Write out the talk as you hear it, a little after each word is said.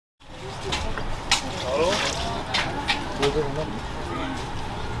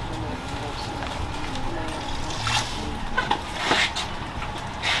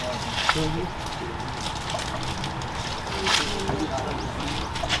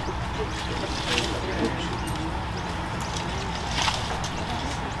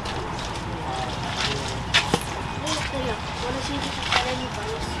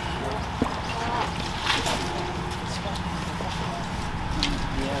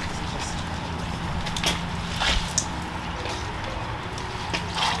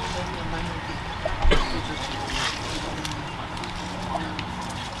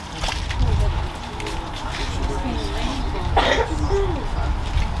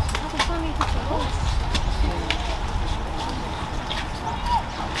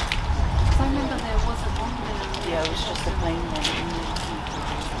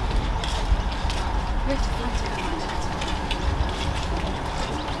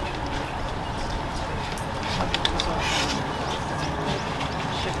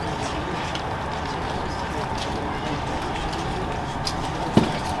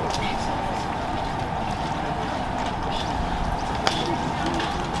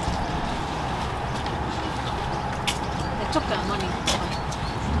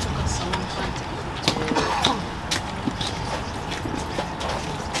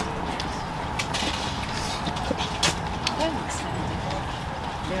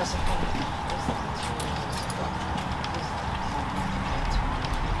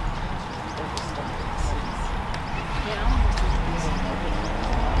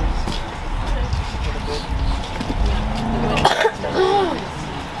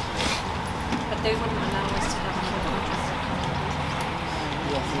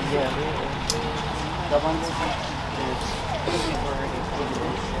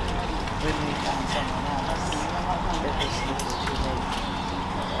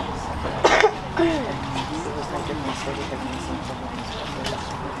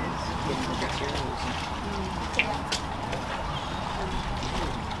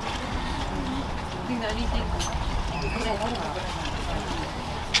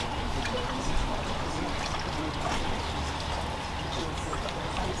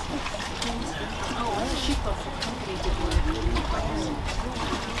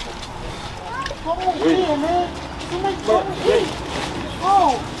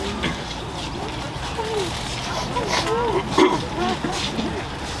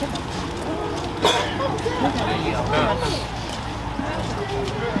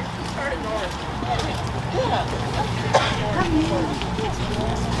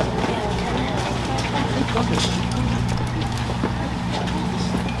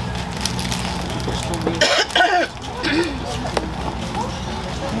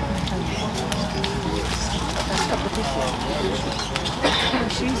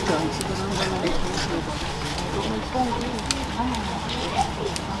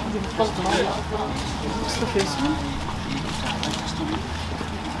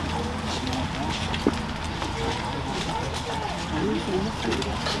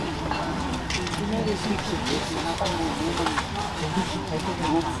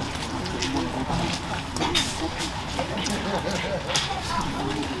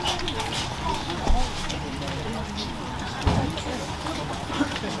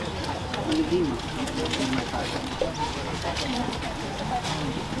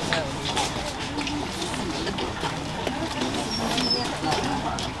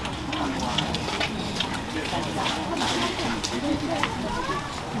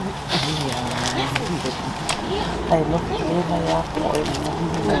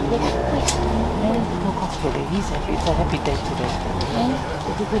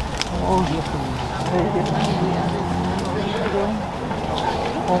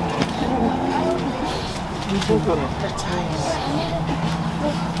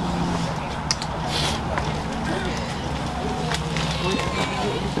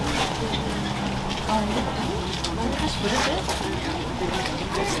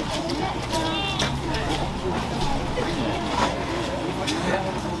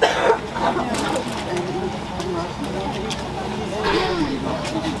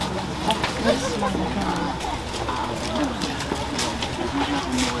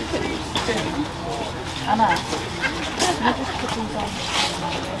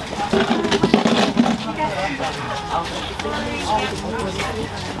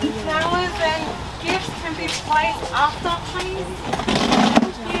Flowers and gifts can be placed after, please.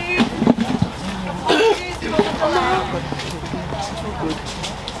 Thank you.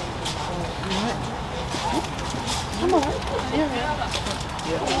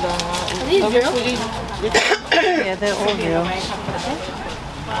 Apologies for the delay. Yeah, they're all real.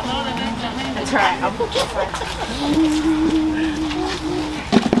 That's right, I'll put this side.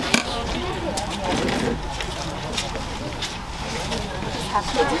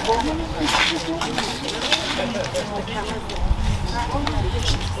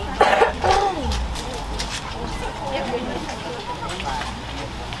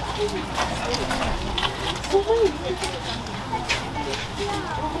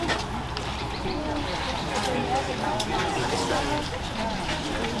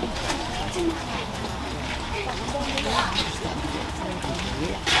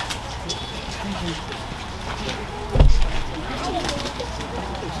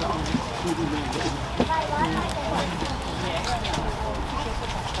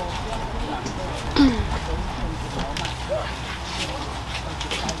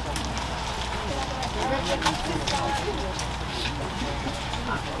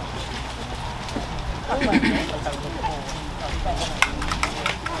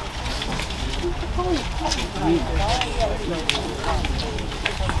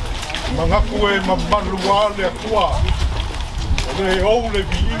 Mga kue mamalua le kua le o le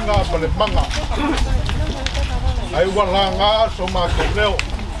viinga ma le manga ai walanga so ma ko leo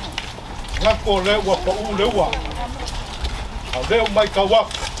nga ko le wa pa u le wa a leo mai ka wa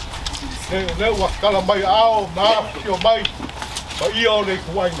le wa kala mai ao na pio mai pa io le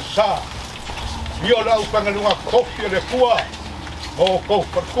kua i sa io la u panga lunga kofi le kua o ko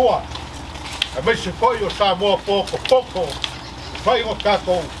pa kua a me se foi o sa mo poko fai o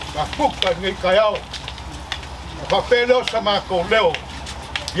kako na puka ngai kaiao pa pelo sa ma ko leo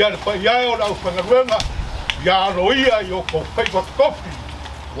ia pa ia o la upangaruenga ia roia i o ko fai o kofi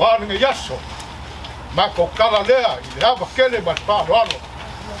wa ngai yaso ma ko kala lea i le ava kele ma pa roalo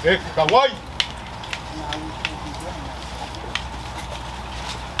e kawai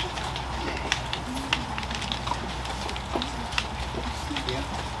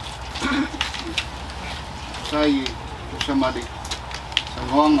sai samadi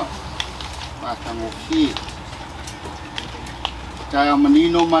sangonga matangofi taya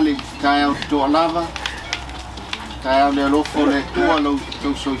manino mali taya to lava taya le lofo le tua lo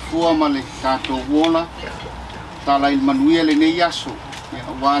soifua mali tato wola tala il manuia le nei yaso ya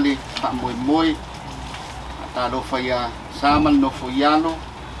wali pa moi ta lo faya samal no foyalo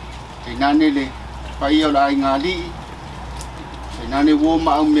inane le paio la ngali inane wo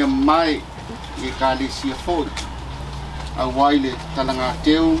ma me mai e kali sia fo a waile talanga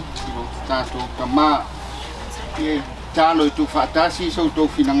teu ilo tato kama e talo tu fatasi so to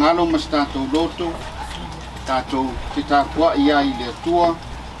finangalo mas tato loto tato kita kwa ia ile tua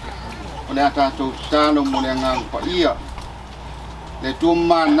ole tato talo mole ngang pa ia le tu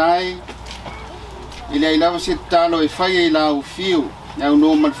manai ile ila se talo e fai ila u fiu na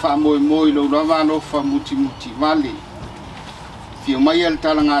no mal fa moi lo lava lo fa muti vale fiu mai el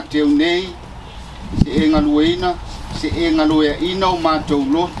talanga teu nei se engaluina se engaluia ina o matou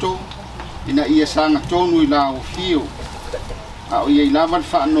loto ina ia sanga tonu ila o fio a o ia lava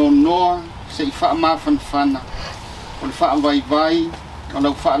fa no noa se fa ma fana o fa vai o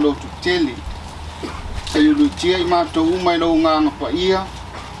la fa loto tele se yu tia i matou mai lo nganga pa ia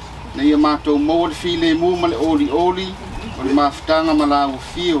na ia matou mo file mu male oli o maftanga mala o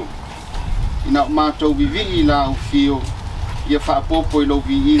fio ina matou vivi ila o fio ia fa popo ilo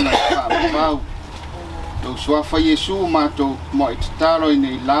vi ina fa pau do swafa Yesu mato mo italo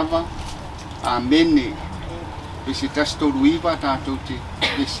nei lava amene visitas to luiva tato te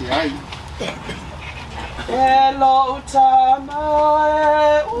ai Hello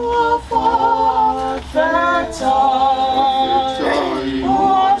tamae ufa feta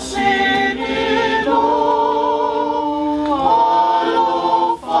osinilo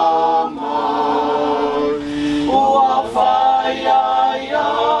alofa mai ufa ya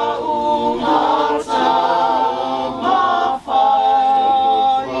umata mafai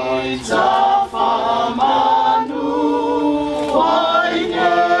tafamanu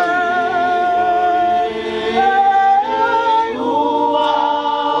waine uwa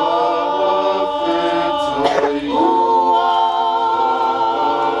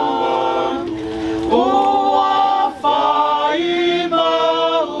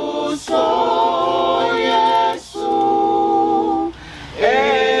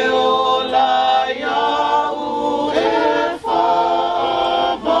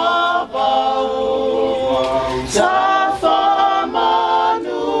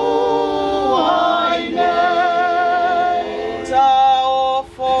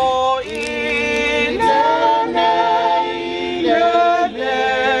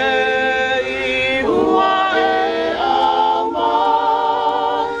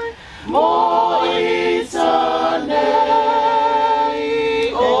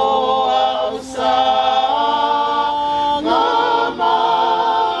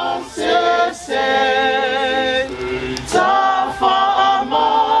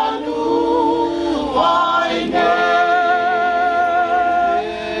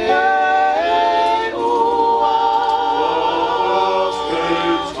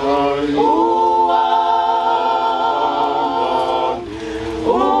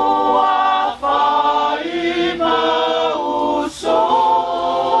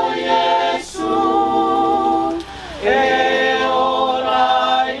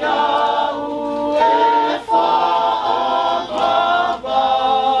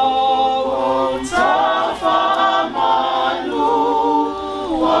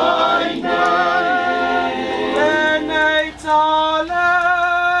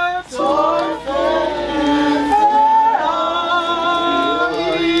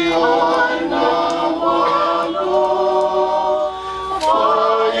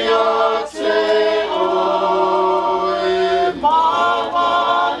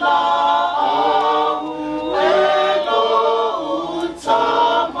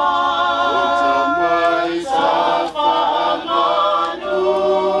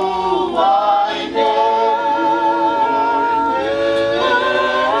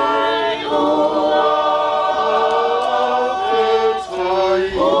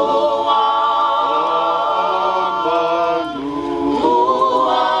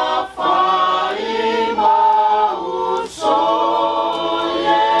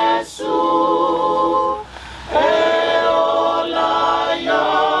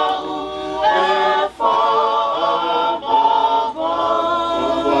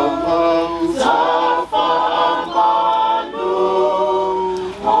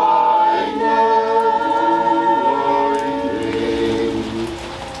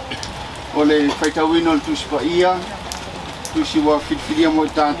le whaitawina le tusi pa ia, tusi wa whitwhiria mo i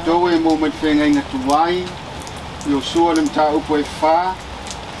tātou e mō mai whenga inga tuwai, i o sua le mta upo e whā,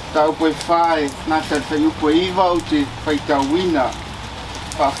 ta upo e whā e nata whai upo e iwa o te whaitawina,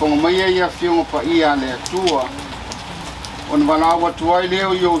 whaafonga mai e ia whionga pa ia le atua. O na walawa tuai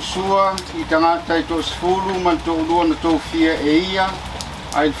leo i o sua, i tangata i tō sifuru, man tō ulua na tō fia e ia,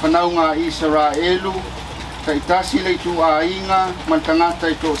 ai whanau ngā Israelu, ka i tasi le tu a inga, man tangata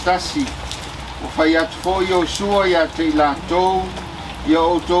i tō tasi. O whai atu fo i o sua i a te i la tōu, i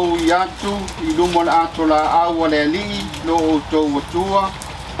o tōu i atu, i lumo la ato la awa le alii, lo o tōu atua,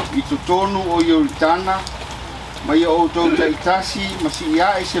 i tu tonu o i oritana, ma i o tōu te i tasi, ma si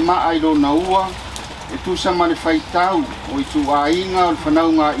ia e se maa i lo na ua, e tusa ma le whaitau, o i tu a inga o le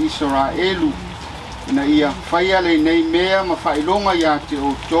whanau ngā Israelu, ina ia whaia le nei mea ma whailonga i a te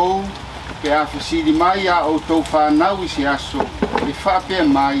o tōu, pe a whasiri mai a o tōu whanau i se aso, e whapea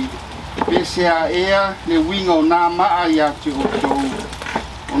mai, pe se a ea le winga o nā maa i a te o tōu,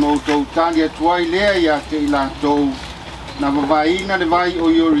 ono o tōu tali atuai lea i a te i la tōu, na wawaina le vai o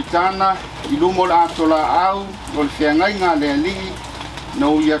ioritana, i lumo la ato la au, o le whiangai ngā lea lii, na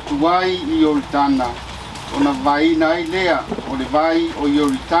o i atuai i ioritana, o na waina ai lea, o le vai o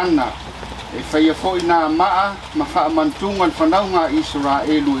ioritana, e whaia fo i nā maa, ma wha mantunga le whanau ngā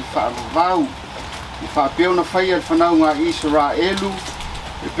Israelu e wha vavau. I wha peo na whaia le whanau ngā Israelu,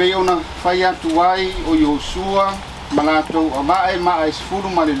 e peo na whaia atuai o Iosua, ma lātou a wae maa e sifuru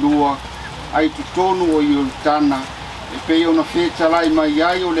ma le lua, ai tu tonu o ioritana, e peo na whetalai mai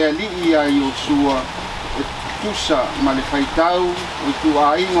ai o le alii a Iosua, e tusa ma le whaitau, o i tu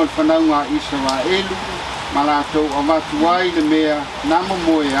a ingo le whanau ngā Israelu, ma lātou a watuai le mea, namo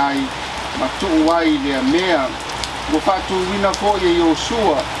moe ai, ma tuu wai lea mea. Mo whatu wina fo i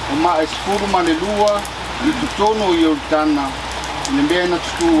Iosua, o ma e sifuru ma le lua, i tu tono o Ioritana, le mea na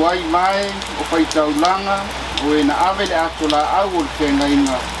tutu wai mai, o whaitau langa, o e na awe le ato la au o le whenga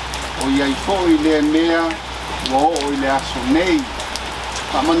inga, o iai fo i lea mea, wa o i le aso nei.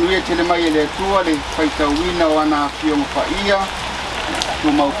 Pa manuia tele mai e le atua le whaitau wina o ana whionga wha ia,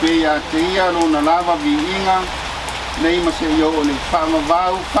 tu maupea te ia, lo na lava vi inga, nei ma se yo o le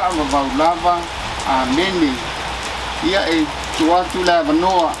whaamavau lava, amene. Ia e tuatu lava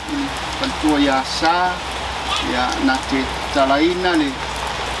noa, pantua ia sa, ia na te talaina le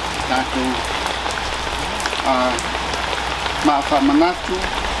tato maa whamanatu,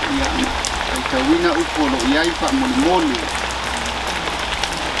 ia na tawina upolo iai whaamone.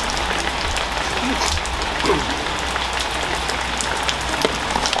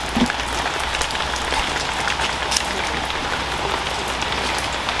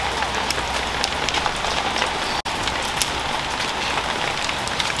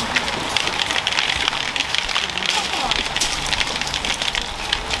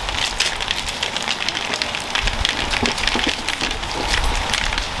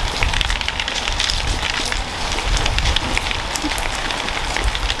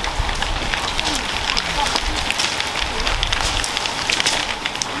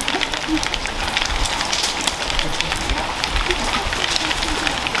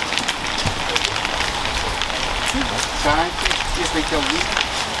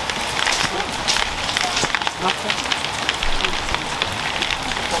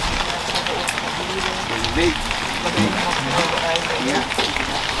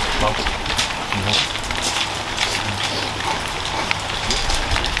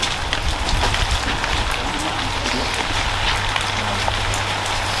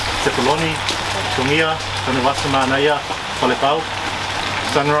 Sepuloni, Togia, Tanuvasamanaia, Falepau.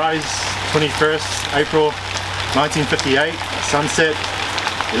 Sunrise, 21st April 1958. Sunset,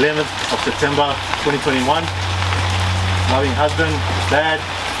 11th of September 2021. Loving husband, dad,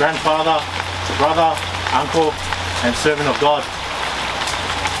 grandfather, brother, uncle, and servant of God.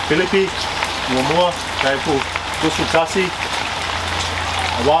 Filipi, Muamua, Kaipu, Tusutasi,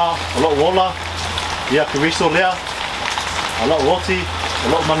 Awa, Alo Wola, Ia Kiriso Lea, Alo Woti,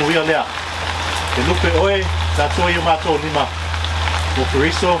 Alo Manuia Lea. Te lupe oe, tātou i mato lima, o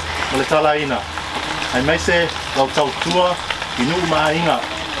Kiriso, o le talaina. Ai meise, lau tau tua, i nuu maa inga.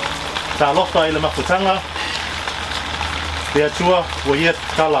 Tā lofa i le maputanga, te atua, o iet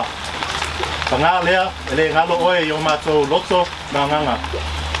tala. Pa ngā lea, e le ngalo oe i o mato loto na nganga.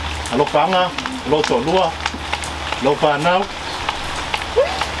 Alo panga, loto lua, lo whanau.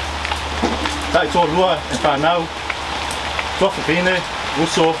 Tai tō lua e whanau. Tofa pine,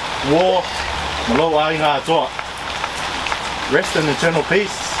 uso, war, malo ai ngā toa. Rest in eternal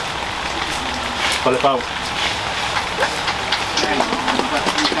peace. Falepau.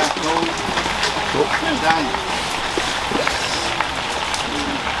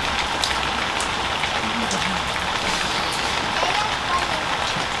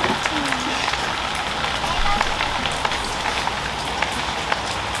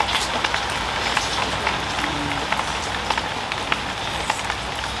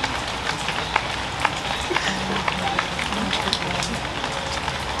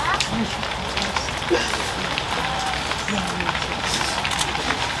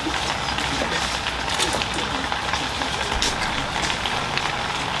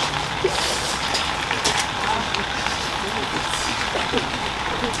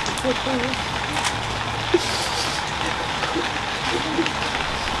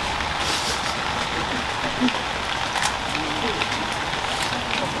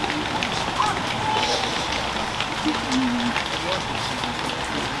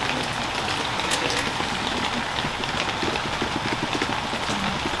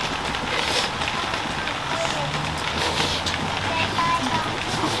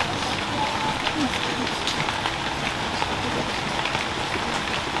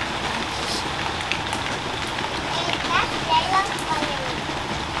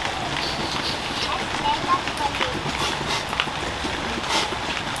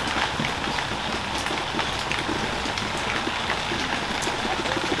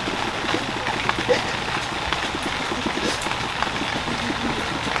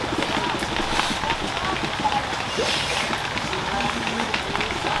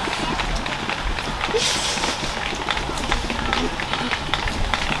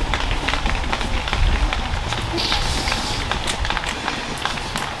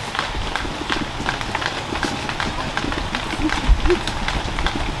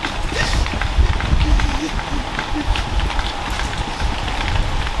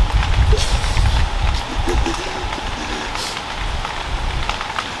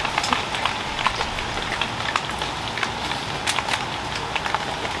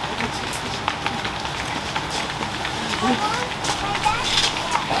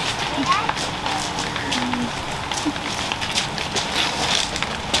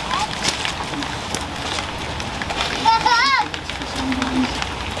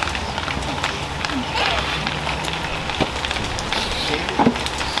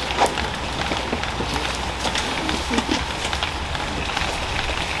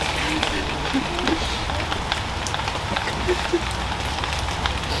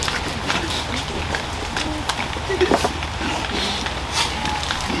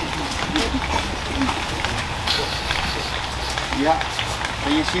 Ya,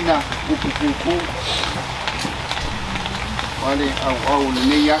 saya sina kupu-kupu. Wale au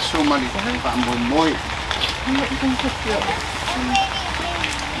le yaso mali pa moi.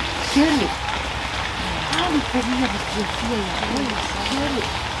 Sele. Ali podia descer ya. Sele.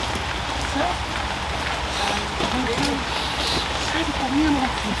 Sai comia uma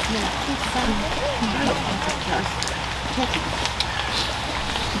fifia.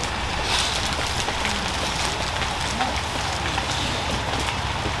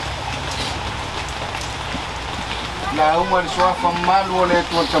 Na umar soafa malu ole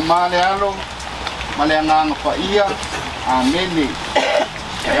tua tamale alo male ngang pa ia amene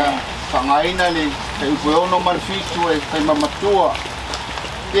ya pangaina le te upono marfitu e te mamatua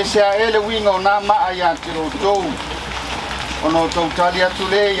pese a ele winga na ma aya te rotou ono tau talia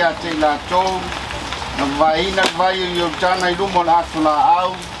tule ya te la tou na vaina vai yo tana i lumo la atula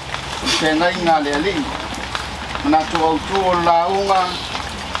au te ngai ngale ali mana tu au tu la unga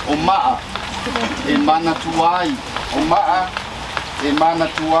o maa e mana tuai o maa e mana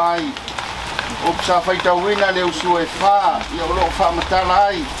tuai o sa faita wina le usu e fa ia o lo fa matala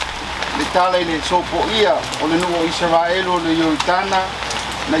ai le tala le sopo ia o le nuo Israel o le Yordana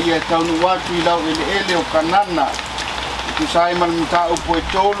na ia taunu watu i lau ele o kanana tu sai mal muta o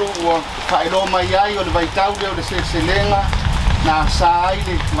poetolo o failo mai ai o le vaitau le o le seselenga na sai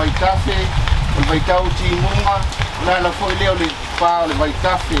le vaitafe o vaitau timunga la la foi le o le pa o le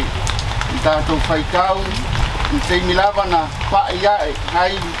vaitafe tato faitau te milava na pa ia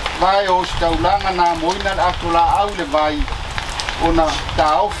ai vai o staulanga na moina atola au le vai ona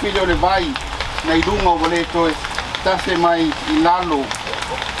ta ofile le vai na idunga o le toe tafe mai ilalo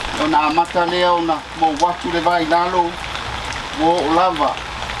ona amata lea ona mo watu le vai lalo mo lava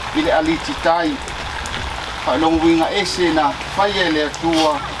ile aliti tai pa longo winga ese na faye le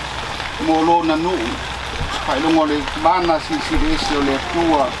tua mo lo na nu pa longo le bana si ese o le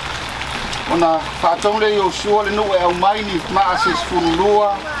tua ona fatong le yo sua le no e au mai ni ma se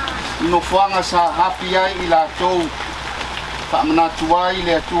funulua no fanga sa happy ai ila to fa mana tuai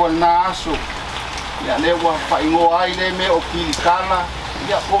le tua na aso ya le wa fa ingo ai le me o kilikala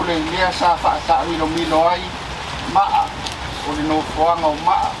ya o le le sa fa ta milo ai ma o le no fanga o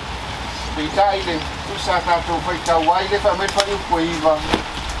ma pe tai le tu sa ta to fa ta wai le fa me fa i ko iva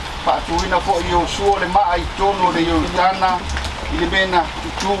fa tuina fo yo sua le ma ai tono le yo tana ile bena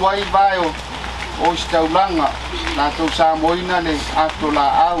tu wai vai o staulanga na to sa moina le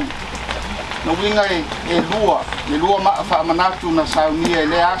atola au na winga e lua ma fa manatu na saunia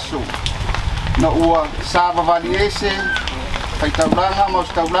le aso na ua sava vali ese kai taulanga ma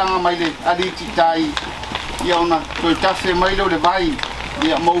taulanga mai le aliti tai ia ona toi tafe mai le vai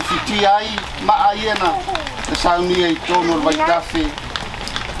ia mo fiti ai ma aiena na saunia I tono vai tafe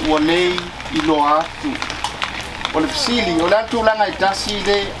ua lei I lo atu o le pisili o le atulanga I tasi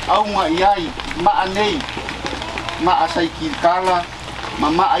le aunga iai ma anei ma asai kilkala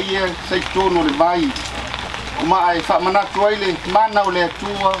ma aia sai tono le vai o ma ai fa manatu ai le mana o le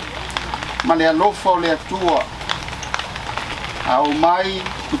atua ma le alofa o le atua au mai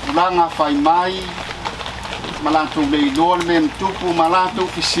tupulanga fai mai malanto le iloa le mtupu malanto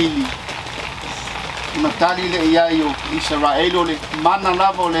fisili una tali le iai o Israelo le mana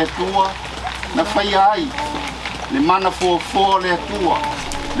lava o le atua na fai ai le mana fo le atua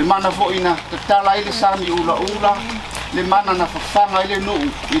le mana fo ina tatala ile sami ula le mana na fafanga ile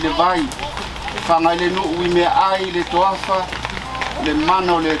nuu I le vai fanga ile nuu I me ai le toafa le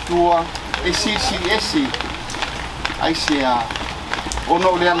mana o le atua e sisi esi ai sea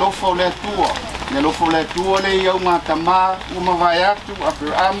ono le alofa o le atua le alofa o le atua le iau ngā tamā uma vai atu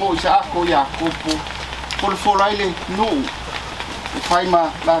Abrahamo Isaako Iakopo pole fola ile nuu e fai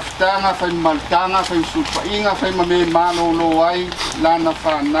ma laftanga fai maltanga fai sulpainga fai ma me malo lo ai lana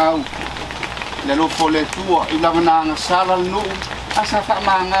whanau le alofa o le atua I lava na angasala le nuu asa wha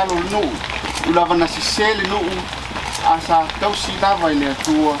maangalo le nuu I lava na sisele nuu asa tausi lava I le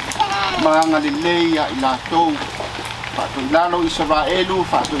atua maanga le leia I lātou whātou I lalo Israelu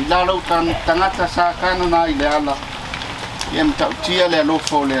whātou I lalo tangata sa kanana I le ala ia mtautia le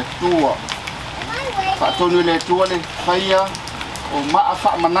alofa o le atua whātou ni le atua le whaia o maa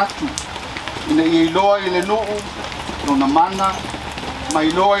wha manatu ina I iloa I le nuu lona mana ma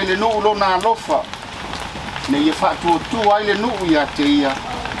iloa I le nuu lona alofa ne ia whātua tu ai le nuu ia te ia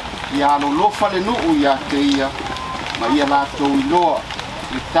alo lofa le nuu ia te ia ma ia lātou iloa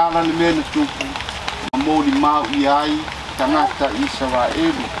le tala le mena tupu ma mōli mau I ai tangata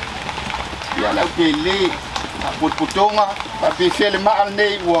Israelu ia lau pe le a potpotonga pa pe fele maa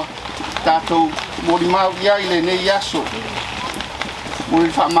nei ua tātou mōli mau I ai le nei aso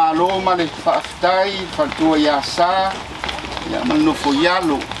mōli wha mālo ma le whaafitai whantua ia sā ia manofo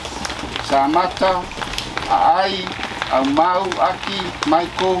ialo sa mata a ai au mau aki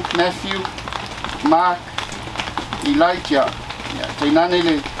Michael Matthew Mark Elijah ya tainane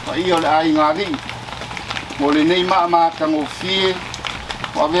le paio le ai ngari mo le nei ma tango fie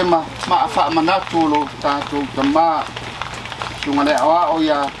wa ve ma fa manatu lo tatu tama tunga le awa o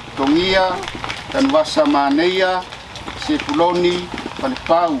ya Togia Tanuvasamanaia Sepuloni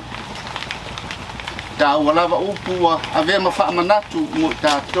Falepau ta wala va upu ave ma fa manatu mo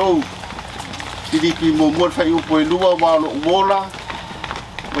tatu Tiripi mo mo fai upo e lua wa lo wola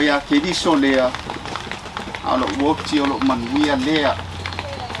wa ya kediso lea alo woti alo manuia lea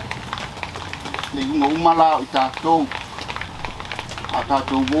le ngo umala o tatou a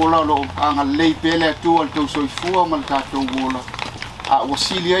tatou wola lo anga lei pele tu al tau soifua mal tatou wola a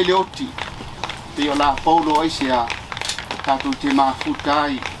wasilia ile oti te ola paulo ai sia tatou te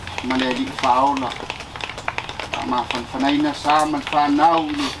mafutai male di faola ma fanfanaina sa mal fanau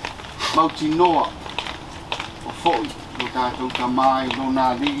mauti noa o foi lo tatou tamai lo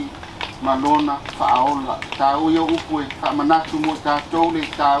na li malona faola tau yo upu e manatu mo tatou le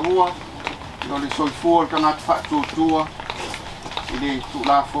taua yo le soifua tanga fatutua ile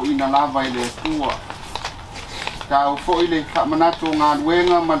tula fo ina lava ile tua tau fo ile manatu nga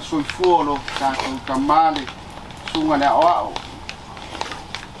wenga mal soifua lo tatou tamale sunga le ao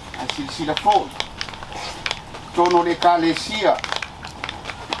asili fo tono le kalesia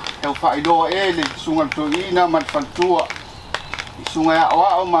tau faido ele sunga to ina mal fantua sunga ya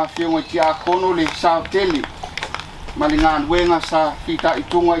wa ma fionga tia kono le sa tele malingan wenga sa fita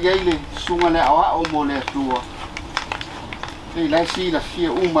itunga yele sunga le awa o mo le tua le la si la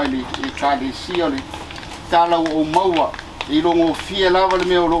fia uma le kale si ole tala o maua I longo fia lava le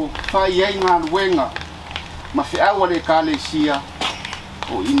meo lo fai ai ngan wenga ma fe awa le kale sia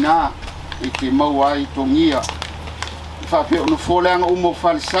o ina e te maua I Togia fa pe ono folanga umo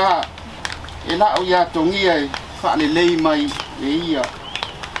falsa e la o ya Togia e fa le lei mai e ia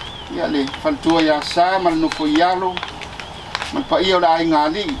le fantua ya sa mal no fo ialo mal pa ia la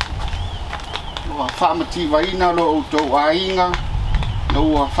ngali o fa mati vaina lo o to ainga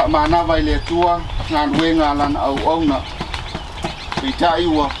no fa mana vai le tua ngan wenga lan au ona ita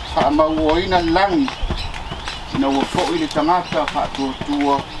iwa fa ma woina lang no fo ile tangata fa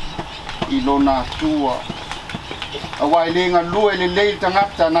tua ilona tua awai lenga lue le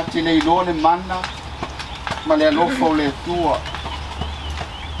tangata na tile lo le mana ma le lofo le tua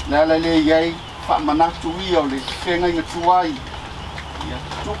Lala le iai whaamanatu ia o le whenga inga tuai. Ia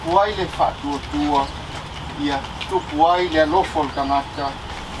tupu ai le whaatua ia tupu ai le alofo le tangata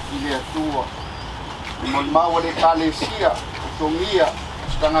i le atua. Mo maua le kalesia, Togia,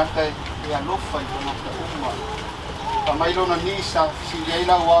 tangata e alofa i tangata uma. Pamailona nisa, si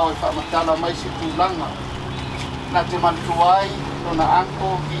leila wao e whaamatala mai si tūlanga. Na te mantuai, lona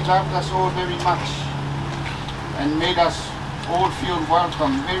anko, he loved us all very much and made us all feel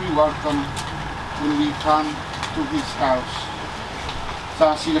welcome, very welcome when we come to his house.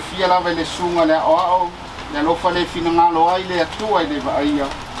 Sa si le fia lava le sunga le ao, le alofa le finangalo ai le atua i le vaia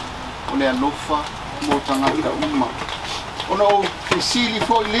o le alofa mo tangata uma. Ono o fesili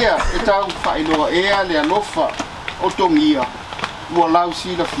fo ilea e tau whailoa ea le alofa o Togia ua lau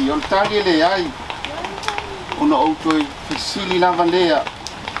sila fia o le tali le ai. Ono o toi fesili lava lea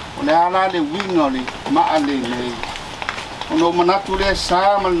o le ala le winga o le maa le lei. Ono o manatu lea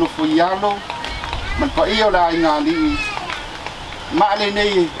sa mal no fo ialo mal pa ia o le ai ngā lii. Maa le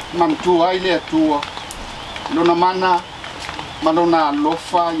nei mantua ai le atua. Lona mana malona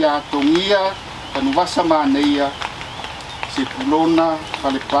alofa ya Togia Tanuvasamanaia Sepuloni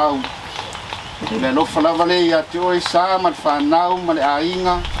Falepau. Le alofa lava le ia te oe sa mal whanau ma le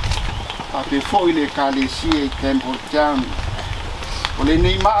ainga a pe foi le kalesia i Temple Town. O le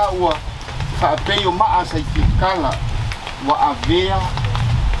nei maa ua whaapei o maa sa i kikala wa avea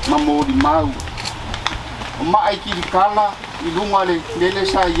ma mōri mau. O maa i kikala i lunga le lele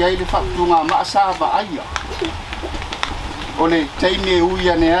sa iai le whaktunga maa sa ba aia. O le teime e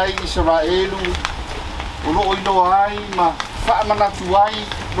uia ne ai Israelu o loo ilo ai ma whaamanatu ai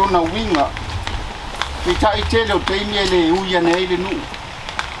lona winga. Ki tai tele o teime le uia ne ai le nuu.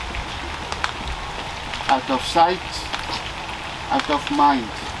 Out of sight, out of mind.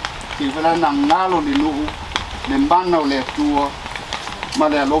 Te wera na ngalo le nuu, le mana o le atua, ma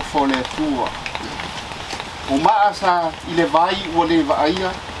le alofa o le atua. O maa sa i le vai ua le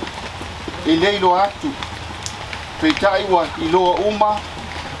vaia, e leilo atu. Peitai ua i loa uma,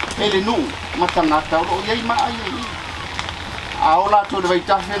 e le nuu, matangata o iei maa iei. A o lato le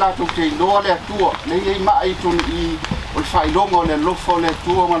vaitafe lato te iloa le atua, le iei maa i tonu i o le whailonga o le alofa o le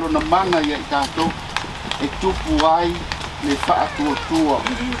atua, ma lona mana iei tātou. E tupu ai le whaatua.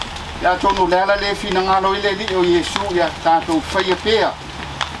 Ia tonu leala le finangalo i le li o Yesu ia tātou whaia pēa.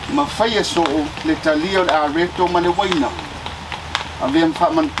 Ma whaia so o le talio le areto ma le waina. A vea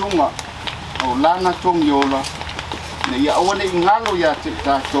mwhamantunga o lana tongiola. Le ia awane i ngalo ia te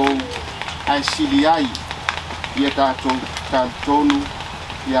tātou ai sili ai. Ia tātou tātonu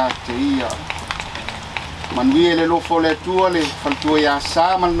ia te ia. Manuia le lofo le tua le whaltua ia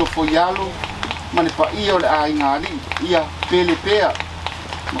sā man lofo ialo. Ma le pa ia o le ai ngāli, ia pele pea.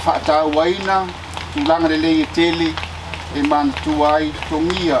 Ma whaatau waina, tūlanga le lei e tele, e mantua ai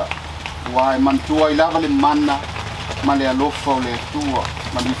Togia. Wa e mantua ai lava le mana, ma le alofa o le atua.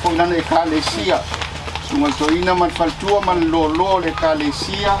 Ma li fōilana e kalesia. Sunga toina man faltua man lolo le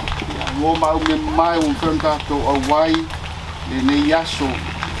kalesia. Ia ngō mau me mai un whantato au wai, le nei aso.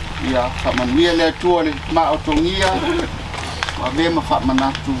 Ia whamanuia le atua le maa o Togia. Wa vema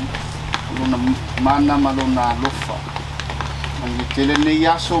whamanatu. Lona mana malona lofa. Ang tele nei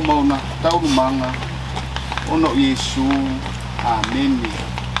aso mauna taunu manga. Ono Yesu. Amen.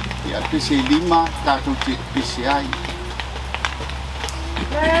 Ia pese lima tato te pese ai.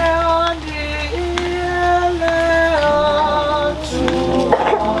 Leon di Leon tu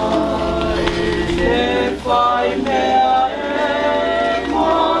ai fai mea e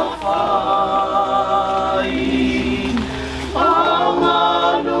mo fai.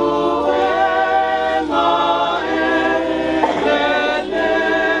 Amanu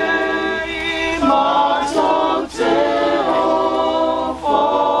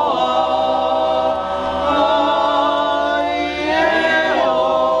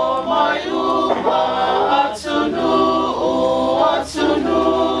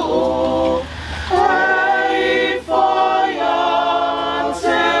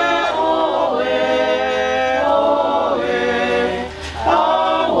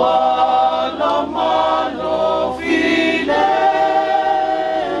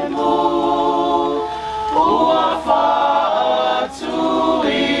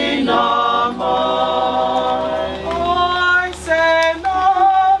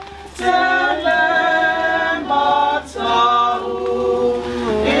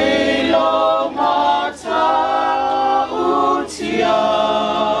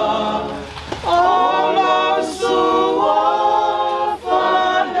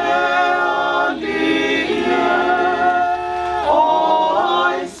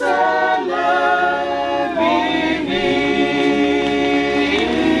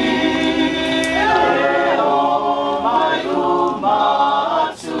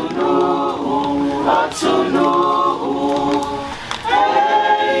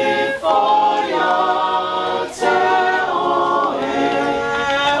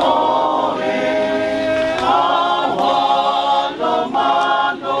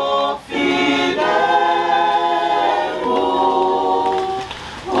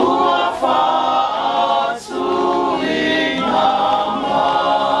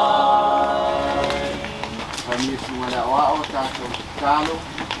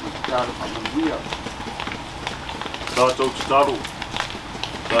Tātou taro.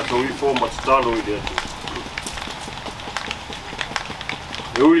 Tātou I fō matataro I rea.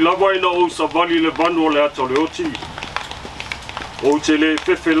 E ui lava ina o savali le vanu o le ato le oti. O te le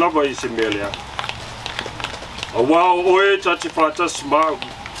fefe lava I se mea lea. A wao oe tati whātasi māu.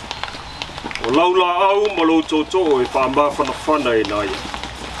 O laula au ma lo toto e whaamawhana whana e nāia.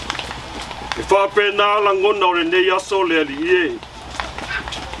 E whāpena langona o le nei aso le ali ie.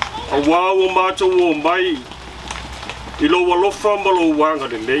 A wao o mātou o mai. I lo walofa ma lo wanga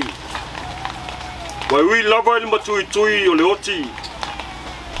le lei. Wai ui lava ni matui tui o le oti.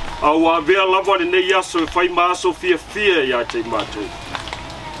 A wavea lava ni nei aso e whai maaso fia fia ia te mātou.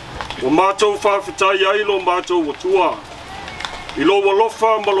 O mātou whawhitai ai lo mātou o tua. I lo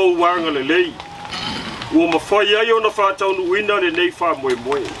walofa ma lo wanga le lei. Ua mawhai ai o na whātaunu ina le nei wha moe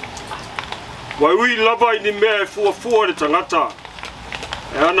moe. Wai ui lava ni mea e fua fua le tangata.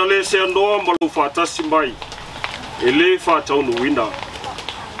 E ana le se anoa ma lo whātasi mai. E le whātaunu wina.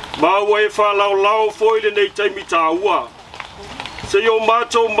 Māua e whālau lau foi le nei taimi tā ua. Se o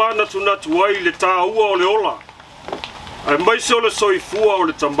mātou mana tunatu ai le tā ua o le ola. Ai maise o le soifua o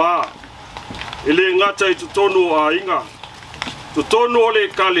le tamā. E le ngata I tutonu o a inga. Tutonu o le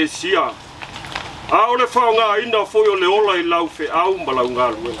kalesia. A o le whaonga ina foi o le ola I lau fe au ma lau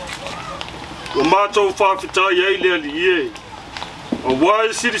ngā lue. O mātou whawhitai ai le ali ie. O wai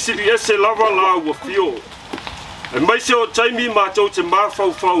siri ese lava la ua fio. E maise o taimi mātou te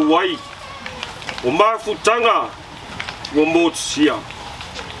mawhau wai. O mawhutanga o mōtusia.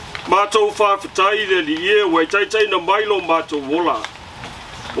 Mātou whawhitai le li ie wai taitai na mailo mātou wola.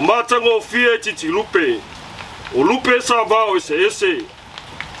 O mātanga o fia titi lupe. O lupe sa vao ese.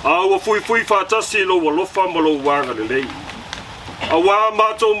 A ua fui whātasi lo walofa ma lo wanga le lei. A wā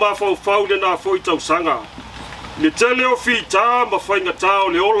mātou mawhau le nā fwoi tau sanga. Le tele o fi tā ma whainga tā o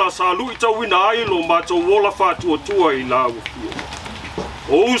le ola sa lui tau wina ai lo mātou wola whātua tua I la ufio.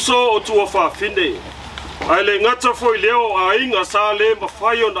 O uso o tua whāwhine. Ai le ngata foi leo a inga sa le ma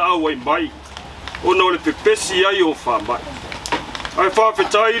whai o na awai mai. O na o le pepesi ai o whamai. Ai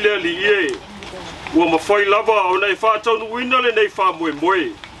whawhetai le ali ie. Ua ma whai lava o nei whātaunu wina le nei whamoe moe.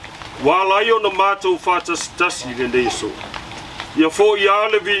 Wālai o na mātou whātasitasi le nei so. Ia fo ia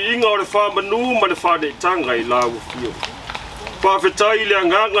le vi inga o le whamanu ma le whanetanga I la ufio. Whawhetai le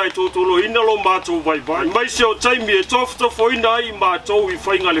anganga I tōtolo ina lo mātou vai vai. Mai se o taimi e tofo ina I mātou I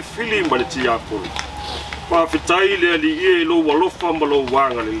whainga le whili ma le tiapoi. Whawhetai le ali ie lo walofa ma lo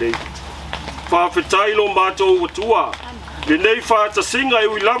wanga le lei. Whawhetai lo mātou watua. Le nei whātasinga I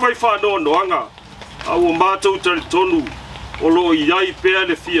ui lava I whanoa noanga. A o mātou tari tonu. O lo iai pēr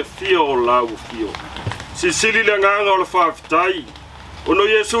le fia o la ufio. Sisili le nganga o le whawhitai. Ono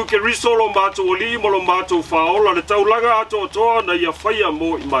Yesu ke riso lo mātou o li mo lo mātou whaola le taulanga ato toa na ia whaia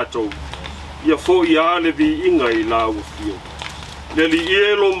mo I mātou. Ia fo ia le vi inga I la ufio. Le li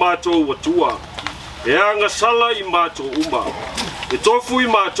ie lo mātou watua. E anga sala I mātou uma. E tofu I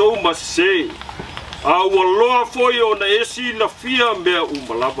mātou uma se. A ua loa foi o na esi la fia mea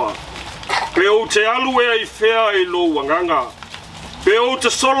umalava. Pe o te alu e ai fea I lo wanganga. Pe o te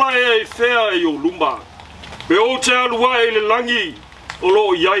sola e ai fea I o luma. Pe o te alua e le langi o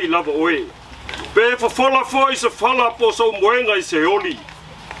lo iai lava oe. Pe fafola foi se fala po so moenga I se oli.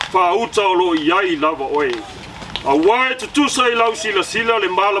 Fa uta o lo iai lava oe. A wae tutusa I lau sila le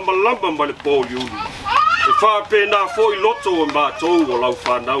malama lamba ma le poli uli. E fa pena foi loto o mātou o lau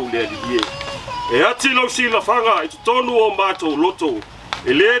whanau le ali ie. E ati lau sila whanga I tutonu o mātou loto.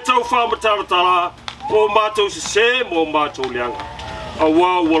 E le tau whamataratara o mātou se mo mātou leanga. A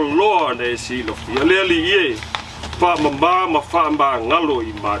wā loa na e sila fia. Le ali ie, wha ma wha ngalo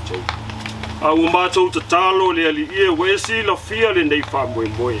I mātou. A ua mātou ta tālo le ali ie, wa e sila fia le nei wha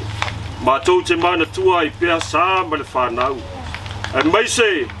moe. Mātou te mana tua I pēa sā ma le whanau. E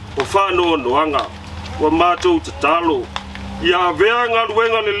maise o whanoa noanga, wa mātou ta tālo. Ia vea ngā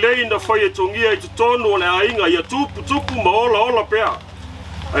luenga le lei na whai e tongia I tutonu o le ainga, ia tupu ma ola pēa.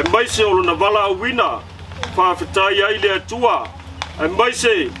 E maise o na wala awina, whawhetai ai le atua. E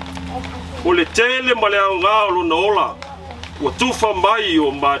maise, o le tele ma le au ngā o na ola, ua tufa mai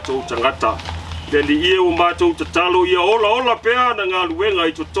o mātou tangata. Le li ie o mātou te talo ia ola pēa na ngā luenga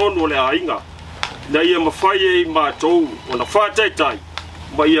I tutonu o le ainga. na ia mawhai e mātou o na whātaitai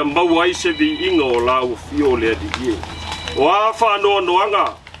ma ia mau ai se vi inga o lau fio lea di ie. O a whanoa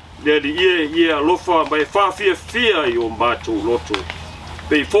noanga lea di ie alofa mai whawhia fia i o mātou loto.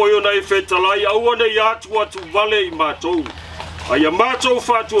 Pei fōio nei whetalai aua nei atu vale i mātou. Ai a mātou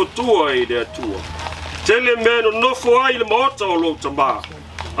whātua tua e lea tua. Tele mea no nofo ai le maota o lo tamā.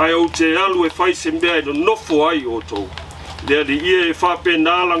 Ai au te alu e whai se mea no nofo ai o tau. Lea di ie e whape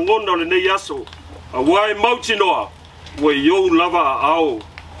nāla ngona o le nei aso. A wae mauti noa, ue iou lava a ao,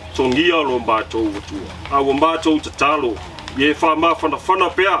 tongia lo mātou watua. A wa mātou te talo, ie wha mawhana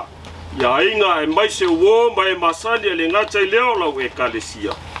pea. Ia inga e maise uo mai e masani e le ngatai leo lau e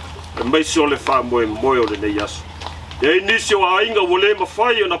kalesia. E maise o le wha moe o le nei aso. Ia inisi o a inga wole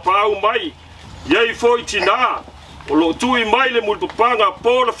mawhai o na pāu mai. Ia i fo i tina, o lo tui mai le multupanga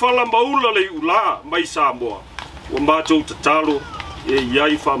po le whala maula le ula mai Samoa. O mātou te talo, e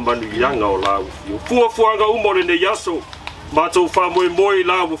iai whamanu ianga o lau fio. Fuafuanga uma le nei aso, mātou whamoe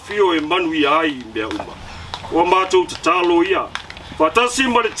lau fio e manu i ai mea uma. O mātou te talo ia. Whatasi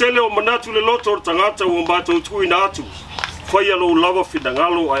ma le tele o manatu le loto o tangata o mātou tui nātu. Whai alo lava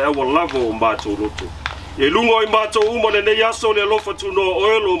whidangalo ai awa lava o mātou loto. E lungo i mātou uma le nei aso le lofa tuno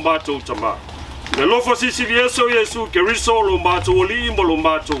oelo o mātou tama. Le lofa sisi vieso Yesu ke riso lo mātou o limo lo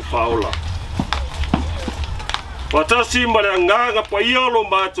mātou whaola. Watasi ma le anganga pa ia lo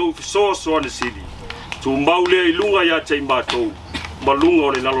mātou fisoa soa ne siri. Tu maulea i lunga ia tei mātou. Ma lunga o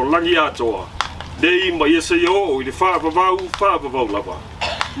le nalo langi atoa. Nei ma iesa i o i le whaapavau lava.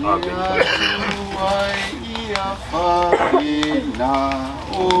 Amen. Ia whaina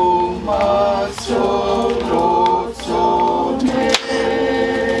o masoro tone.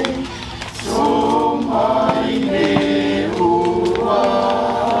 So mai ne ua.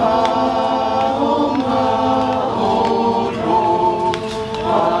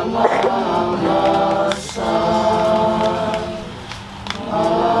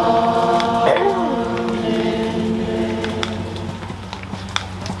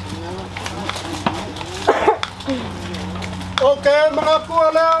 Mga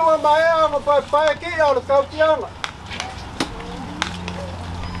kua leo mai ang pai ki au le kautianga.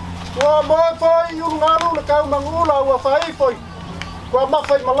 Kua moi foi yung ngalu le kau mangula ua fai foi. Kua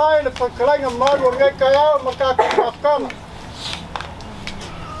mawhai malai le whakalenga maru o ngai kai au makaka mafkanga.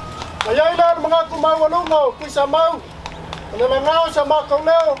 Na iai nā mga kumawanunga o kuisa mau. Le la ngau sa makau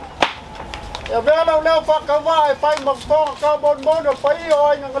leo. E vela o leo whakawa e fai mawhonga kau mon o fai o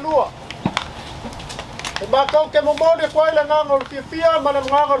ai ngangalua. E mākau ke momone koe le nganga o fia ma le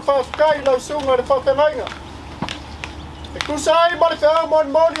nganga o whawhikai lau sunga le whawhengainga. E kusai ma le whiau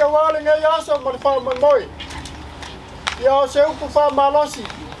moni a wale ngai aso ma le whaumoi. Ia o se upu whamalosi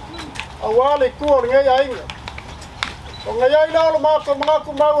a wale kua ngai ainga. O ngai ai lau lo mākau mga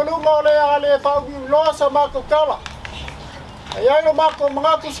kumawalunga o le a le whaumiu loa sa mākau kala. E ai lo mākau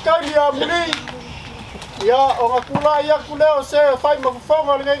mga kuskaili a muli. Ia o ngā kula ia kuleo se whai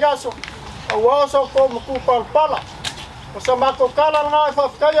mawhonga le ngai aso. Awa so ko muku pala. Sa mako kala nga fa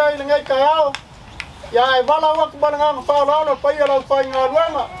kaya ile ngai kaya. Ya e wala wa ku bana nga fa la pa ia la fa nga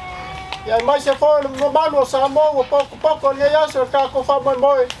luanga. Ya mai se fo no manu sa mo o poko ngai ya so ka ko fa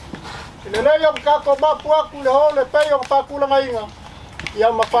moi. Ile le yo ka ko ma pu aku le ho le pe yo fa ku la ngai nga.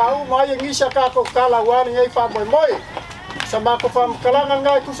 Ya ma fa u mai ngi sa ka ko kala wa ngai fa moi. Sa mako fa kala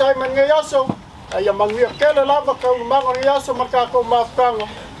nga ku sai man ngai ya so. Ya mangi kele la ba ka ma ngai ya so ma ka ko ma fa nga.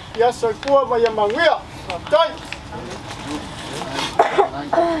 Yes, so poor my mangia.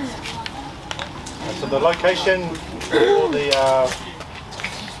 So the location for the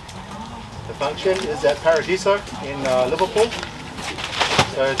function is at Paradiso in Liverpool.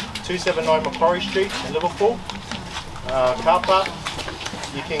 So 279 Macquarie Street in Liverpool. Car park,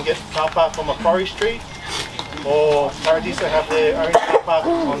 you can get car park on Macquarie Street, or Paradiso have their own car park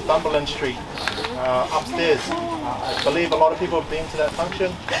on Cumberland Street upstairs. I believe a lot of people have been to that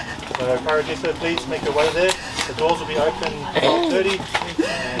function, so Paradiso, please make your way there. The doors will be open at 12:30,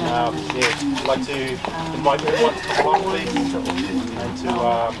 and yeah, I'd like to invite everyone to come along, please,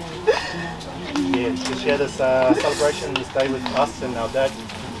 and to share this celebration this day with us and our dad.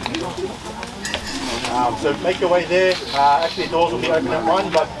 So make your way there. Actually, the doors will be open at 1,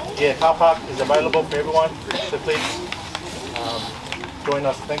 but yeah, car park is available for everyone, so please join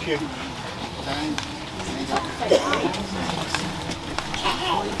us. Thank you.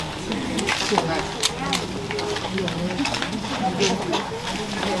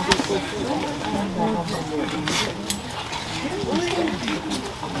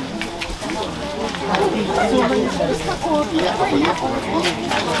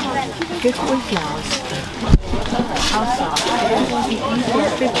 Outside.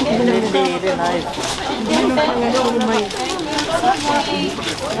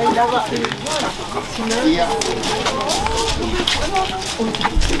 Iya.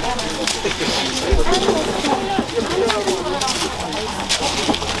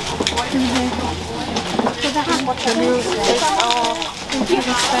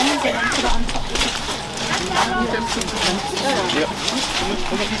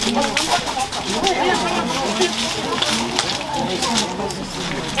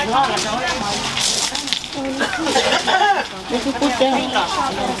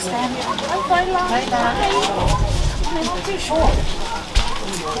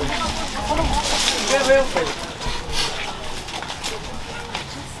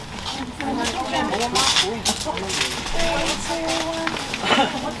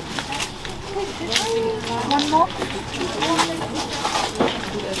 One more.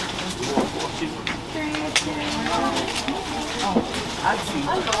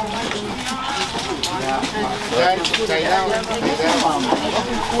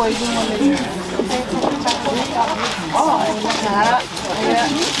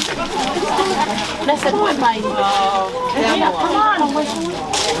 Let's set my mind. Come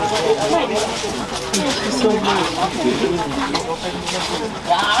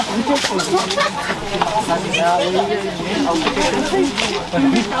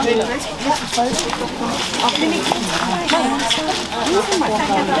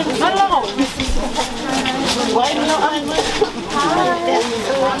on.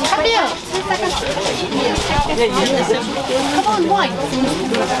 Come here. Come on, wine.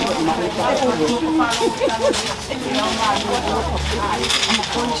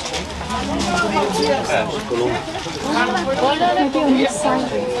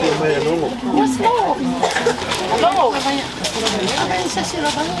 What's low? Low.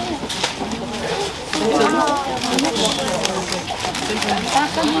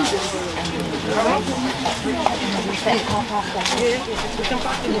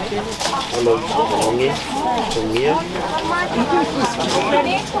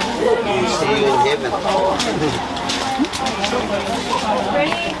 Ready? See you in heaven.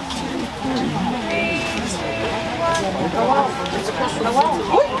 Ready? 3, 2,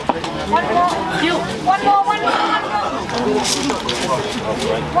 1. One more.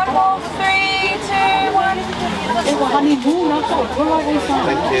 One more. 3, 2, 1.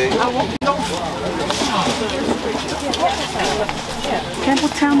 Thank you.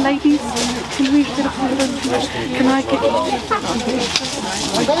 Campbelltown ladies, can we get a photo? Can I get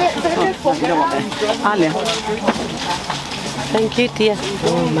Alia. Thank you, dear.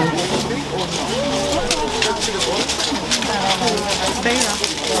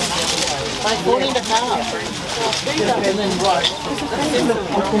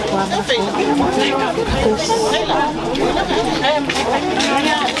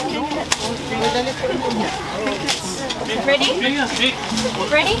 Ready?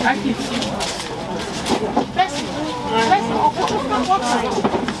 Ready?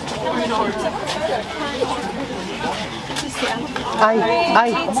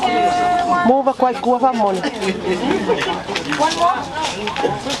 Ai, mova quai cua fa moni. One more.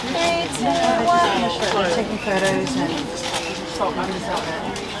 3, 2, 1. Taking photos and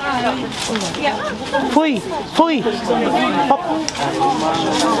Fui. Hop.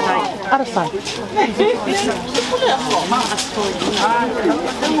 Arasai.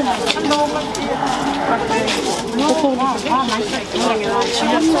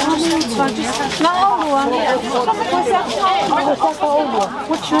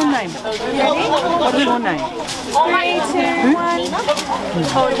 What's your name? What's your name? 3, 2, 1.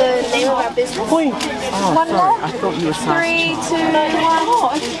 Oh, the name of our business? Fui. One more. I thought you were saying. 3, 2,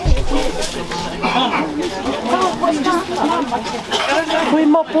 1. Fui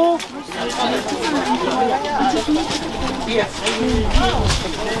mopo.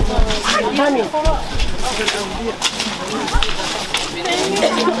 Honey.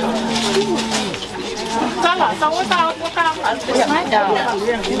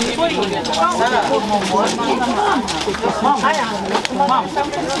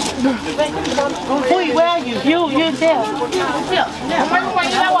 Wait, where are you? You're there.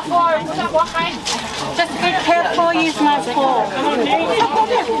 Just be careful, use my phone.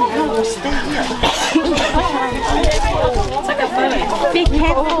 Be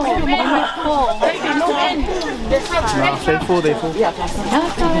careful, Stay full, they full.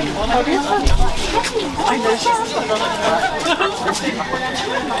 I know she's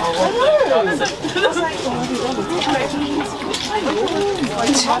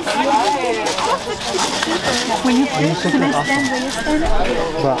When you can I stand where you stand?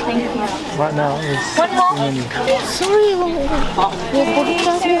 Thank you. Right now, it's One more. Sorry,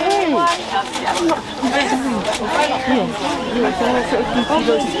 Oh, look.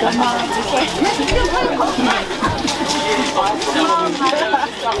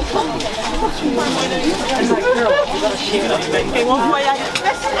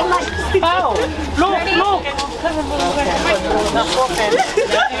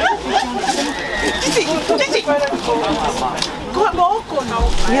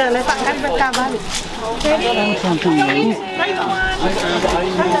 Yeah, let's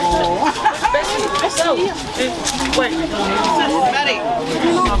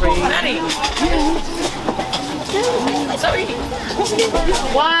Sorry.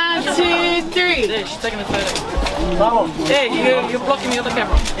 1, 2, 3. There, she's taking a photo. There, you're blocking the other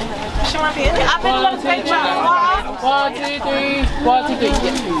camera. I've been on the picture. 1, 2, 3. 1, 2, 3.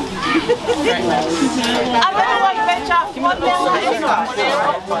 I've been on the picture. 1, 2, 3.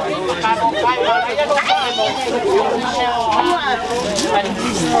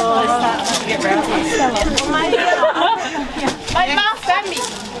 My mom sent me.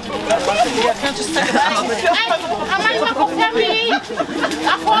 Just take it out.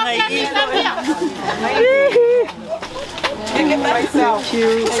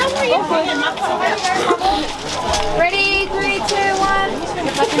 Ready, 3, 2, 1.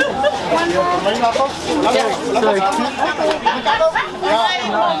 One more.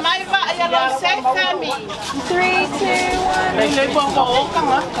 Say family. 3, 2, 1.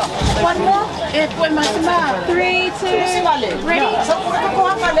 One more. 3, 2. Ready?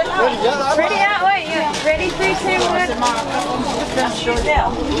 Ready out, wait, yeah. Ready, 3, 2, 1.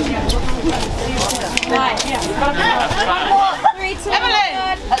 Right, yeah. One more. 3, 2, 1.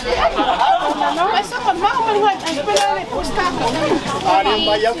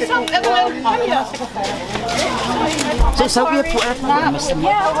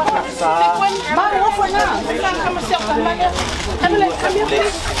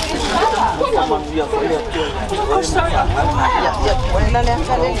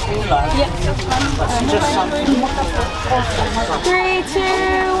 Three,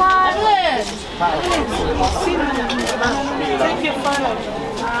 two, one. Take your photo.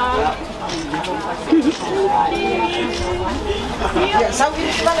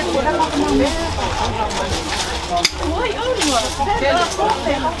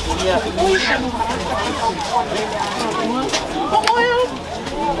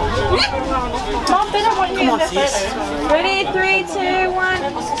 Ready, 3, 2, 1.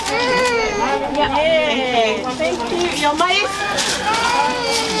 Yeah. Thank you. Your mic.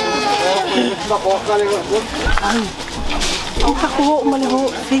 Ako maliho.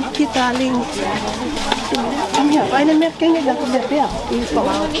 Thank you, darling. Come here. Why not make it? Come here.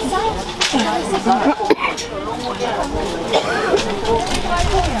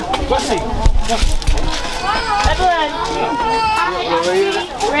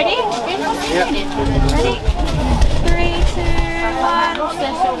 Ready? Yeah. Ready? 3, 2, 1.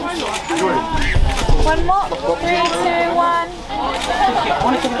 One more. 3, 2, 1.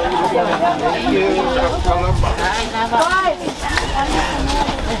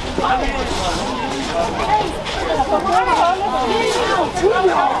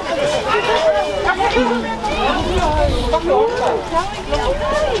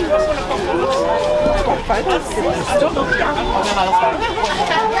 5.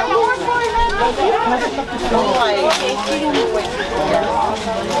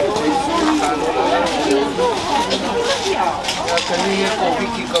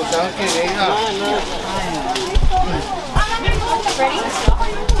 Ready?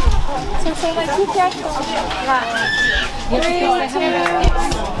 So say like two characters. 3, 2,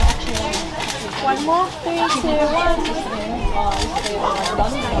 1 more. 3, 2, 1.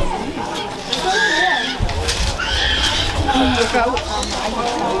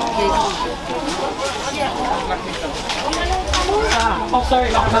 Oh, sorry.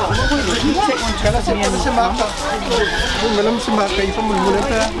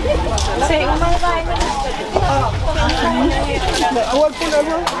 Say, bye-bye.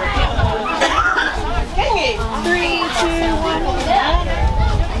 3, 2, 1.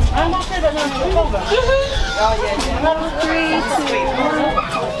 I'm not sure that I'm going to go over. 3, 2, 1.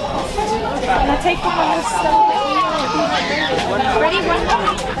 Now take the one slowly. Ready? 1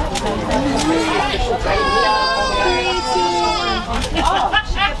 more. 3, 2, 1.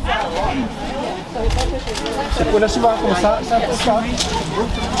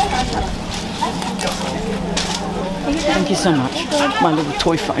 Thank you so much. My little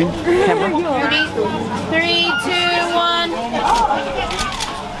toy phone camera. Ready? 3, 2, 1.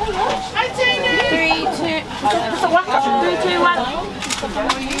 3, 2, 1.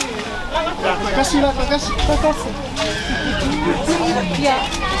 Yeah.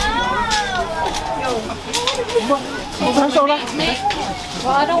 That's all right.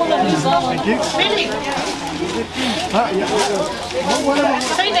 Well, I don't want to lose all of them. Really?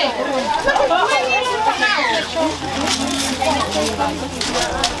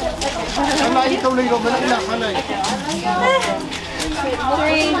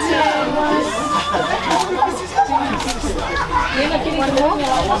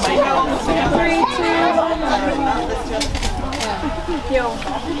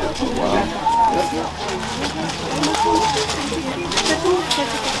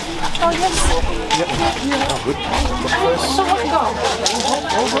 Oh, yes. So let's go.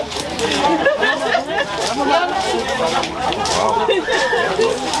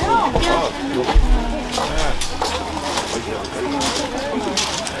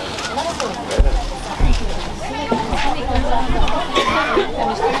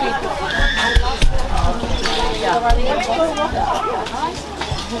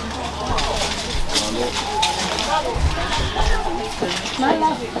 My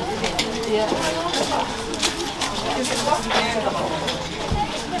love. Yeah.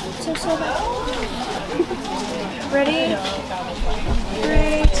 So. Ready?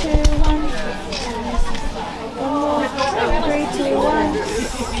 3, 2, 1. One more. 3, 2, 1.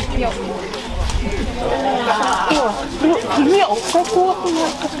 Yo. Ini aku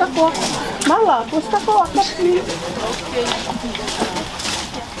malah aku akan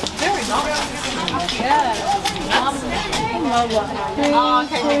Very nice. Yeah. Oh,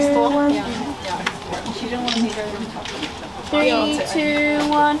 okay, next door. Yeah. She didn't want to meet her. 3, 2,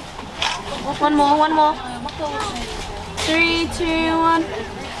 1. One more. 3, 2, 1.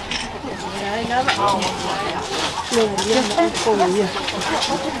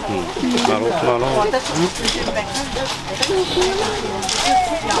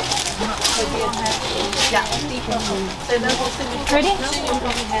 Ready?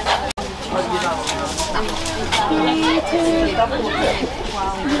 3, 2.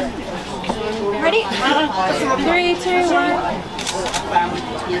 Ready? 3, 2, 1.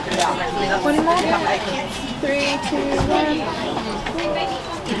 One more. 3, 2, 1.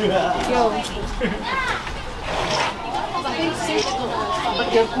 Yo.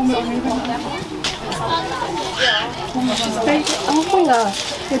 Ako nga.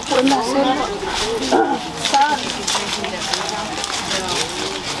 Ito na sila.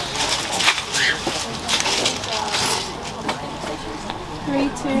 Three,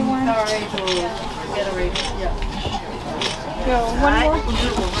 2, 1. Sorry to get a raise. Yeah. Go. One more.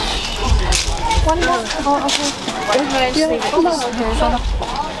 One more. Oh, okay.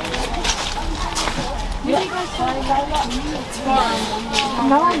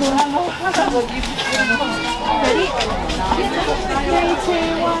 No, I don't. Ready? 3,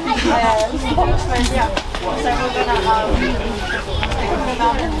 2, 1. Yeah. So we're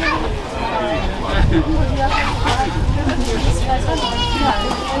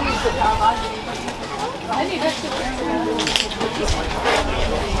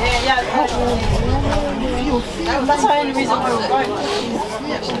that's the only reason why we're going.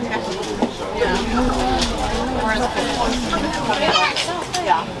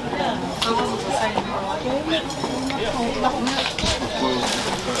 Yeah.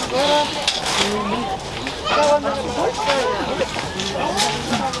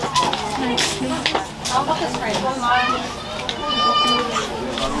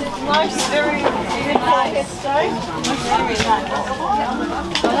 Nice, very beautiful headstone. Very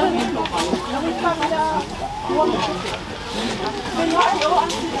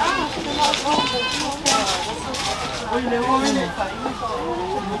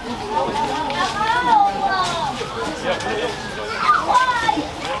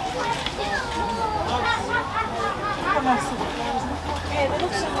Yeah, they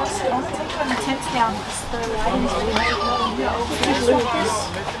look so nice. I'll take one of the tents down because the lighting's really nice.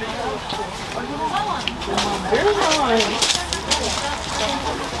 Very nice.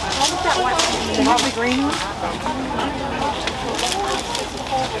 I like that white one. The lovely green one.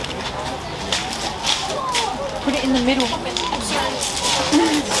 Put it in the middle.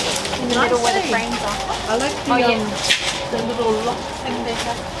 In the middle where the frames are. I like the, the little lock thing they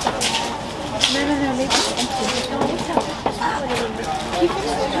have. No, leave it empty.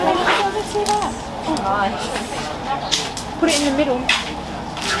 See that? Oh, nice. Put it in the middle.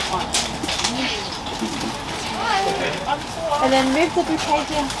 And then move the bouquet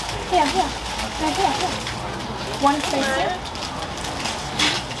here. Here. No, here. One face here.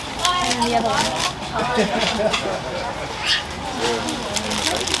 And then the other one.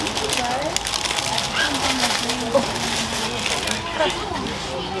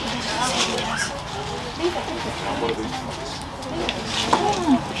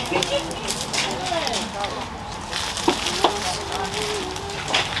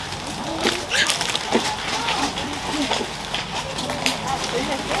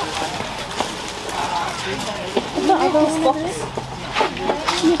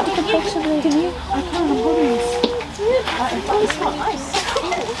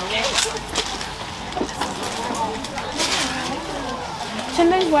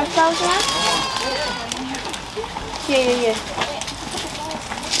 White flowers around? Yeah.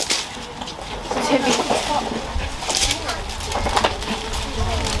 It's heavy.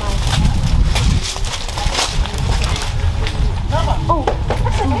 Oh,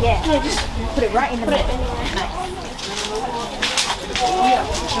 that's okay. Yeah, just put it right in the middle.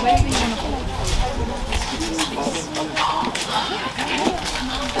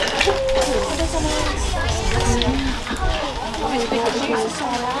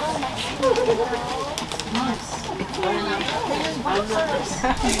 Nice.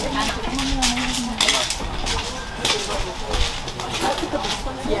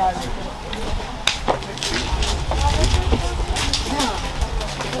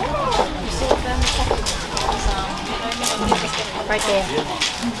 Right there.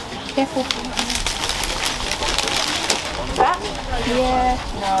 Careful. That? Yeah.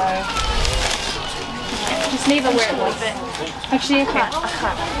 No. Just leave it where it was. Actually, I can't.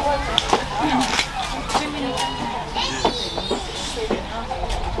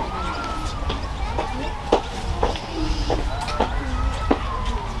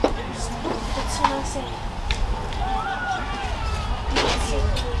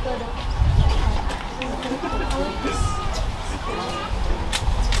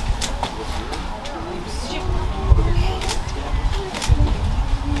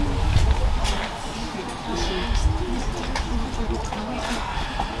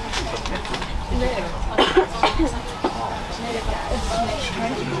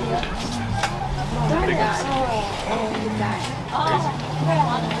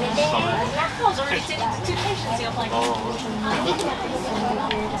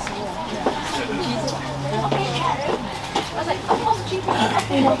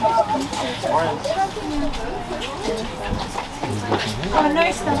 Oh,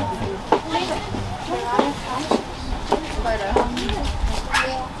 no stuff.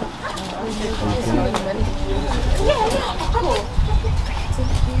 Cool.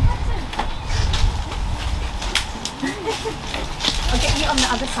 I'll get you on the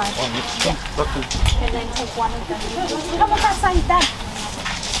other side. Yeah. And then take one of them. Come on that side, Dad.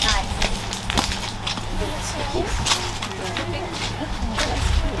 Nice.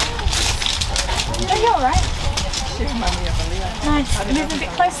 Are you alright? Nice. Move a bit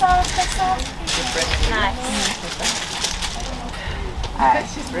closer. Nice. Alright.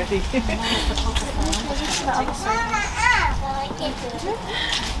 She's ready.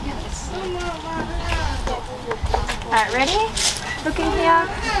 Alright, ready? Looking here.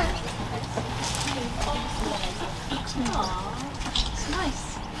 It's nice.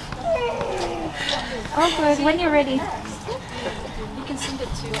 Oh good, when you're ready. You can send it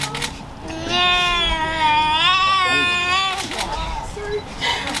to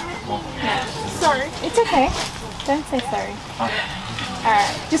Sorry. It's okay. Don't say sorry.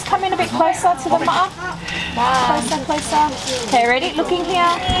 Alright, just come in a bit closer to the mama. Closer. Okay, ready? Looking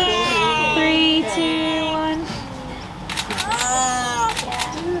here. 3, 2, 1.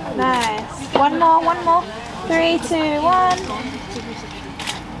 Nice. One more. 3, 2, 1.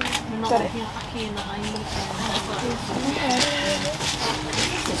 Got it.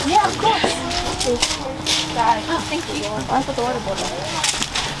 Yeah, of course. Thank you. I put the water bottle.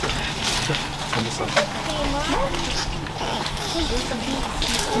 On this side. Do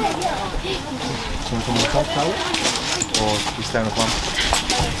you want to come on the top towel? Or you stand up one?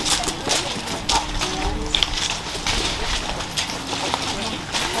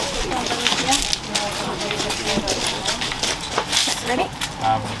 Ready?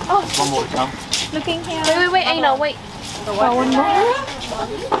 One more to come. Looking here. Wait, Aina, wait. Oh, one more.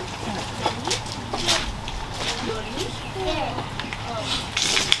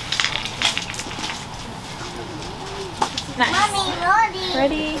 Nice.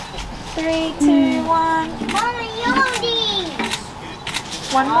 Ready? 3, 2, 1.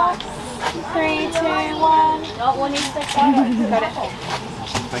 One more. 3, 2, 1. Got it.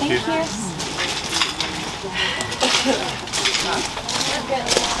 Thank you.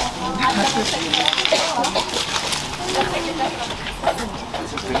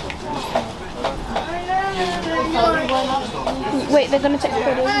 Wait, they're gonna take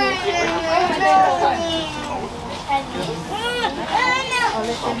photos.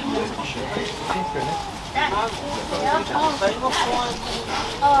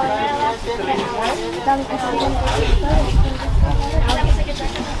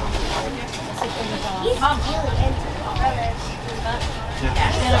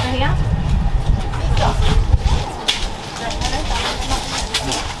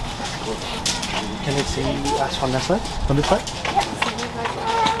 Can I see us on that side? On this side?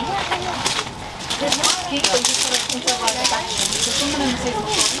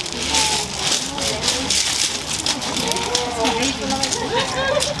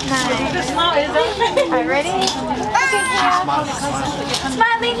 Alright, ready?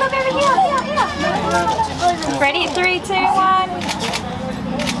 Smiley, look over here. Ready? 3, 2, 1.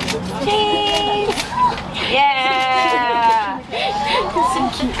 Cheese. Yeah.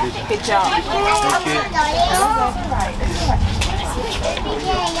 Good job.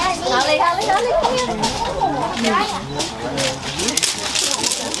 Holly, come here.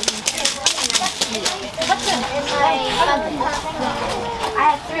 I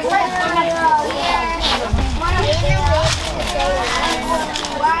have 3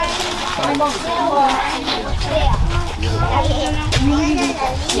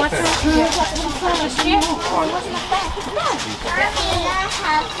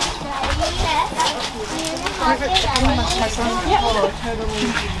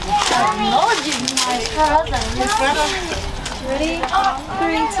 Ready?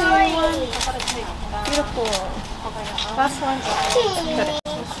 3, 2, 1. Beautiful. Last one. Good.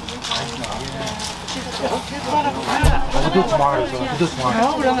 We'll do tomorrow.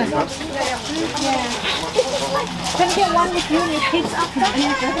 Yeah. Can you get one with you and your kids after?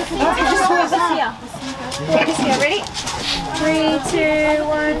 Just whoever's here. Whoever's here. Ready? 3, 2,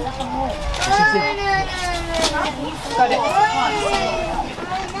 1. Got it.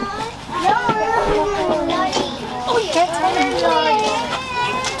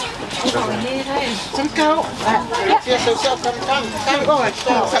 Sẵn cao. Chia sẻ sẵn cao rồi.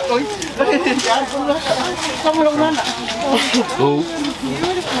 Sẵn tối. Không lâu nữa.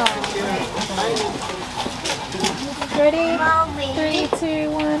 Ready? 3, 2,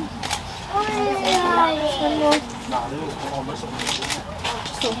 1. One more.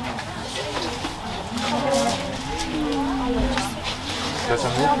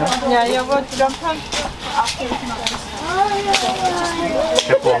 Yeah, you want to jump on?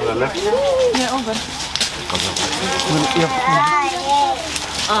 Careful on the left. Yeah, over.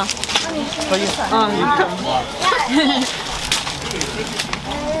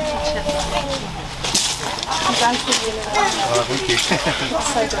 Thank you.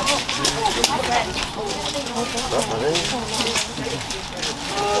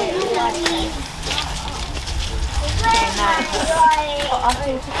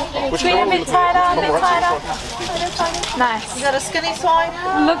 Bring it a bit tighter, Nice. You got a skinny side?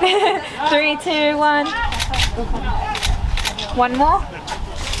 Look at 3, 2, 1. One more.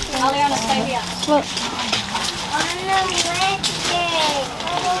 Look.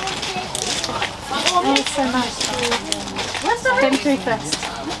 Oh, it's so nice. Them 3 first.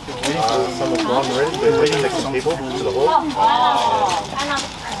 Someone's gone already. They're waiting next to people to the hall.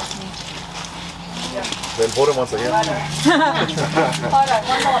 The important ones are here.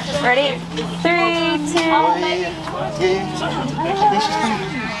 Ready? 3, 2,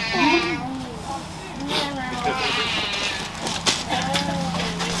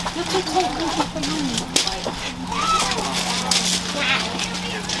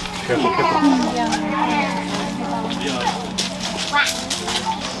 Careful.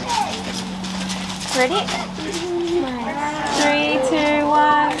 Ready? 3, 2,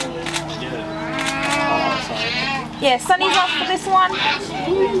 1. Yeah, Sunny's off for this one.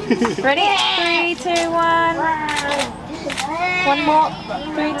 Ready? 3, 2, 1. One more.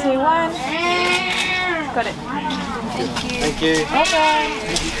 3, 2, 1. Got it. Thank you. Okay.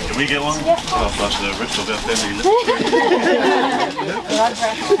 Can we get one? Yeah. Oh, plus the rest of our family live.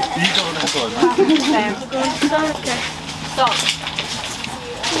 You go on that side, man. Okay. Stop.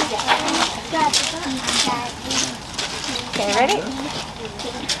 Okay, ready?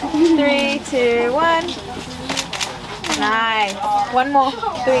 3, 2, 1. Nice. One more.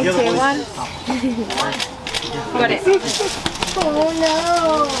 3, 2, 1. Got it. Oh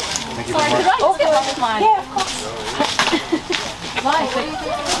no. Sorry, could I just get one of mine? Yeah, of course. Hello.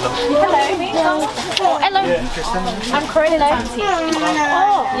 Oh, hello. I'm Corinne's auntie.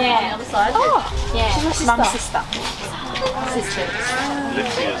 Oh, yeah. Other side. Oh, yeah. Mum's sister. Sisters.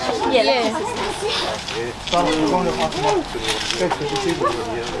 Yeah,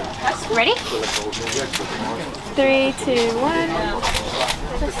 ready? 3, 2, 1.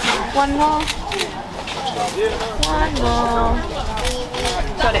 One more. One more.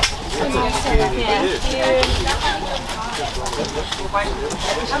 Got it. Yeah.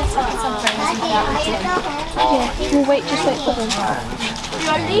 Yeah, we'll wait just wait for them.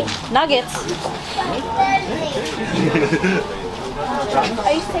 Nuggets.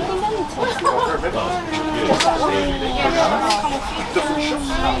 Are you taking them?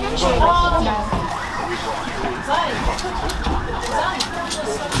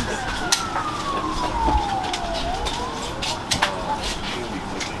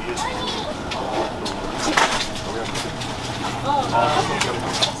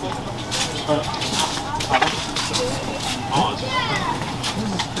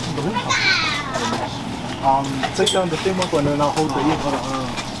 Take down the thing one and then I'll hold the ear.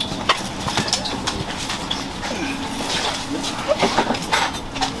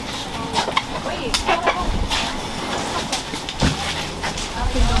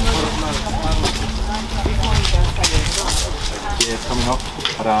 Yeah, it's coming off,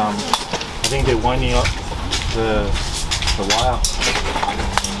 but I think they're winding up the wire.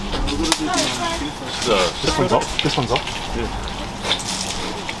 This one's off. Yeah.